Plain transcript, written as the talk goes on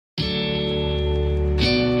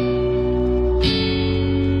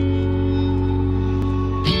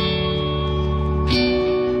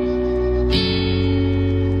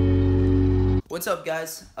What's up,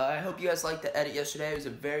 guys? I hope you guys liked the edit yesterday. It was a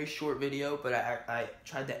very short video, but I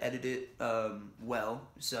tried to edit it well,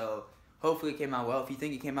 so hopefully it came out well. If you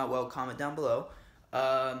think it came out well, comment down below.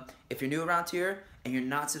 If you're new around here and you're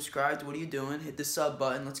not subscribed, what are you doing? Hit the sub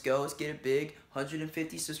button. Let's go. Let's get it big.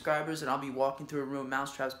 150 subscribers, and I'll be walking through a room,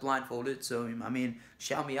 mousetraps blindfolded. So, I mean,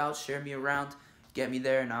 shout me out, share me around, get me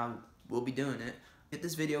there, and we'll be doing it. Hit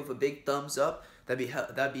this video with a big thumbs up.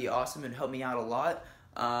 That'd be awesome and help me out a lot.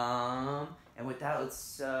 And with that,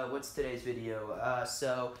 what's today's video?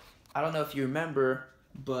 So, I don't know if you remember,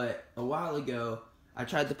 but a while ago, I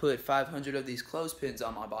tried to put 500 of these clothespins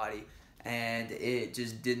on my body, and it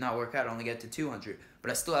just did not work out. I only got to 200,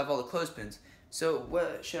 but I still have all the clothespins. So,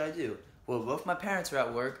 what should I do? Well, both my parents are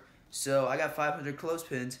at work, so I got 500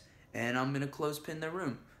 clothespins, and I'm gonna clothespin their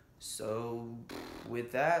room. So,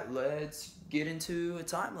 with that, let's get into a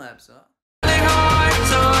time lapse, huh?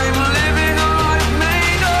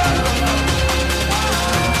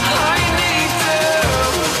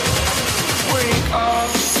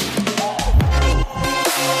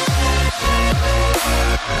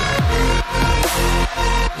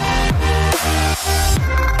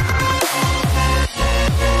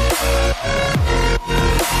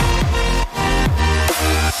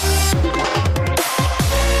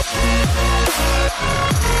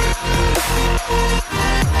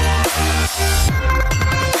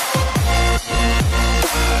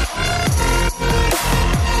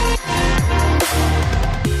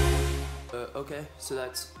 Okay, so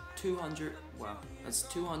that's 200, wow, that's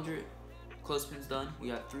 200 clothespins done. We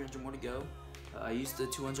got 300 more to go. I used the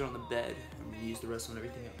 200 on the bed. I'm gonna use the rest on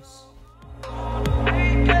everything else.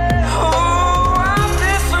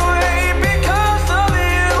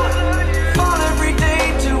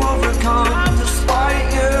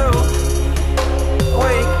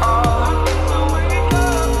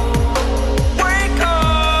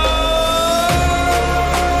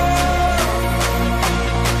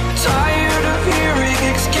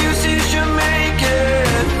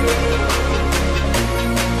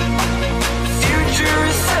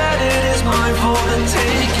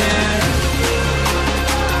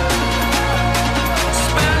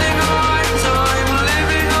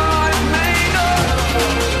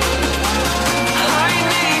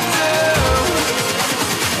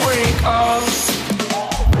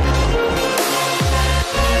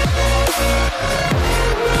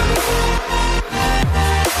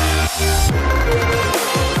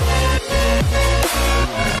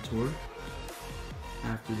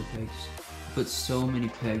 After the pegs, put so many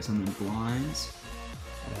pegs on the blinds.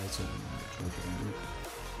 On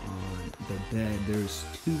the bed, there's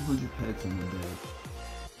 200 pegs on the bed.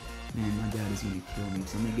 Man, my dad is gonna kill me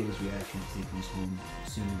because I'm gonna get his reaction if he comes home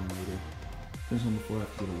sooner than later. He comes home before I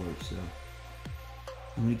have to go to work, so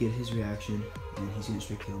I'm gonna get his reaction and he's gonna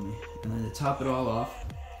straight kill me. And then to top it all off,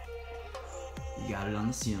 we got it on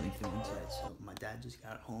the ceiling fan today. So my dad just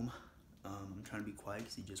got home. I'm trying to be quiet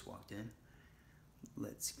because he just walked in.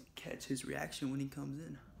 Let's catch his reaction when he comes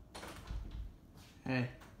in. Hey,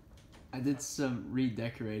 I did some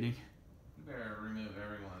redecorating. You better remove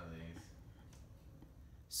every one of these.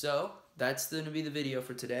 So, that's going to be the video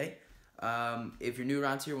for today. If you're new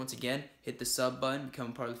around here, once again, hit the sub button,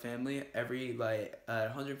 become a part of the family. Every,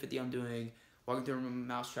 150 I'm doing walking through a room,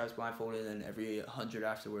 mousetraps blindfolded, and every 100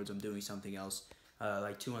 afterwards I'm doing something else.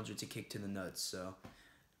 200 to kick to the nuts, so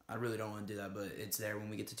I really don't want to do that, but it's there when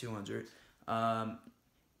we get to 200.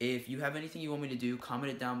 If you have anything you want me to do,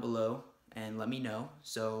 comment it down below and let me know.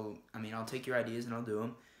 So, I mean, I'll take your ideas and I'll do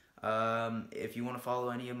them. If you want to follow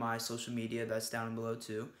any of my social media, that's down below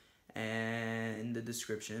too, and in the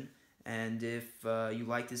description. And if you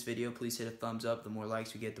like this video, please hit a thumbs up. The more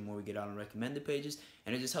likes we get, the more we get on recommended pages,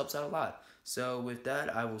 and it just helps out a lot. So with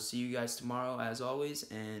that, I will see you guys tomorrow as always,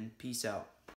 and peace out.